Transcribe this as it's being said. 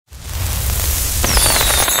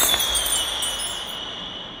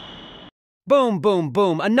Boom, boom,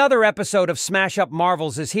 boom. Another episode of Smashup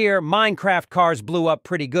Marvels is here. Minecraft cars blew up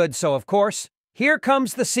pretty good, so of course, here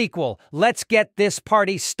comes the sequel. Let's get this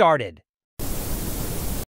party started.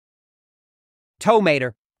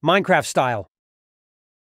 Towmater, Minecraft style.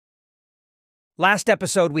 Last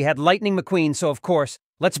episode we had Lightning McQueen, so of course,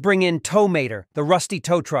 let's bring in Towmater, the rusty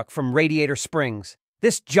tow truck from Radiator Springs.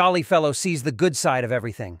 This jolly fellow sees the good side of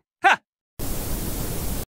everything. Ha!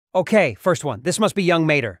 Okay, first one. This must be young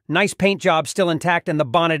Mater. Nice paint job, still intact, and the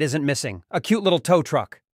bonnet isn't missing. A cute little tow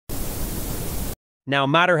truck. Now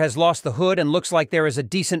Mater has lost the hood and looks like there is a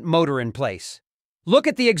decent motor in place. Look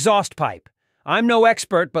at the exhaust pipe. I'm no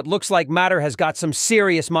expert, but looks like Mater has got some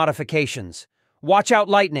serious modifications. Watch out,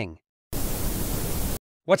 Lightning.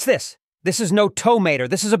 What's this? This is no Towmater.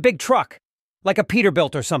 This is a big truck. Like a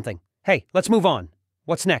Peterbilt or something. Hey, let's move on.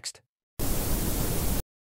 What's next?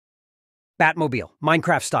 Batmobile,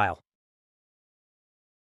 Minecraft style.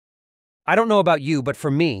 I don't know about you, but for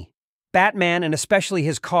me, Batman and especially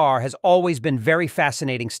his car has always been very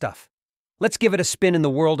fascinating stuff. Let's give it a spin in the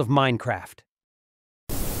world of Minecraft.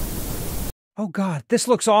 Oh God, this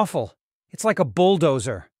looks awful. It's like a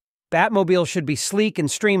bulldozer. Batmobile should be sleek and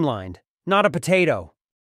streamlined, not a potato.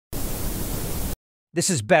 This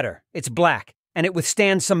is better. It's black, and it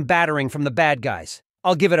withstands some battering from the bad guys.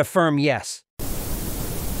 I'll give it a firm yes.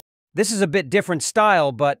 This is a bit different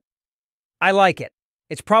style, but I like it.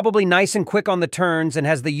 It's probably nice and quick on the turns and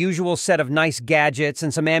has the usual set of nice gadgets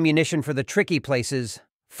and some ammunition for the tricky places.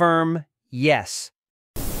 Firm yes.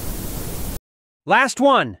 Last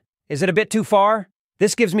one. Is it a bit too far?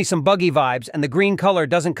 This gives me some buggy vibes, and the green color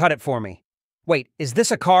doesn't cut it for me. Wait, is this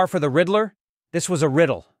a car for the Riddler? This was a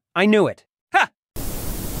riddle. I knew it. Ha!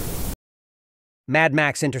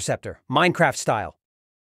 Max Interceptor, Minecraft style.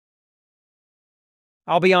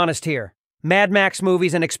 I'll be honest here. Mad Max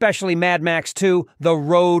movies, and especially Mad Max 2, The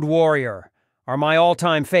Road Warrior, are my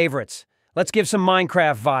all-time favorites. Let's give some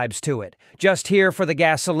Minecraft vibes to it. Just here for the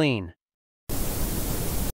gasoline.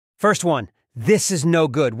 First one. This is no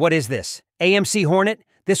good. What is this? AMC Hornet?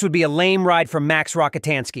 This would be a lame ride for Max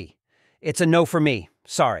Rockatansky. It's a no for me.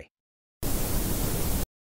 Sorry.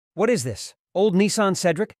 What is this? Old Nissan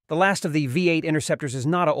Cedric? The last of the V8 Interceptors is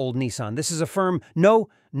not an old Nissan. This is a firm no.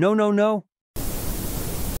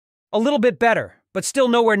 A little bit better, but still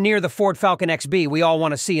nowhere near the Ford Falcon XB we all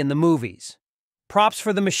want to see in the movies. Props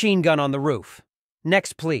for the machine gun on the roof.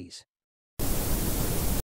 Next, please.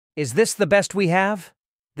 Is this the best we have?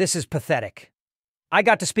 This is pathetic. I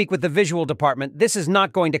got to speak with the visual department. This is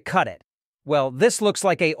not going to cut it. Well, this looks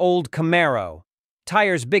like a old Camaro.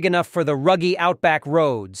 Tires big enough for the ruggy outback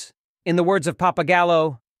roads. In the words of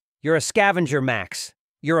Papagallo, you're a scavenger, Max.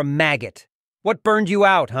 You're a maggot. What burned you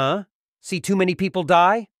out, huh? See too many people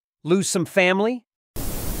die? Lose some family?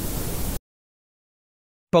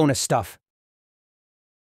 Bonus stuff.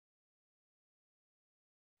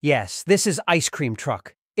 Yes, this is ice cream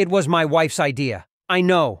truck. It was my wife's idea. I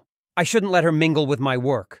know. I shouldn't let her mingle with my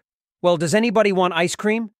work. Well, does anybody want ice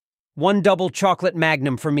cream? One double chocolate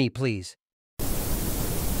Magnum for me, please.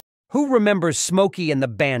 Who remembers Smokey and the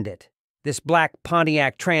Bandit? This black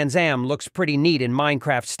Pontiac Trans Am looks pretty neat in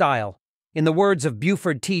Minecraft style. In the words of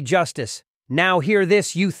Buford T. Justice, now hear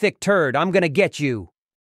this, you thick turd, I'm gonna get you.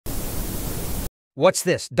 What's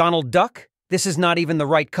this, Donald Duck? This is not even the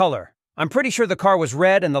right color. I'm pretty sure the car was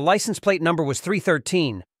red and the license plate number was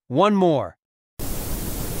 313. One more.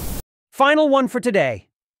 Final one for today.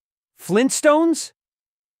 Flintstones?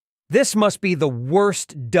 This must be the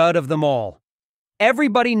worst dud of them all.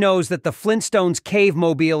 Everybody knows that the Flintstones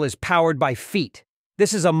cave-mobile is powered by feet.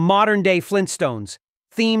 This is a modern-day Flintstones,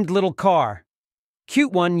 themed little car.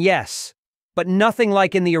 Cute one, yes, but nothing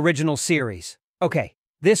like in the original series. Okay,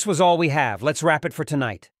 this was all we have. Let's wrap it for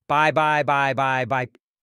tonight. Bye.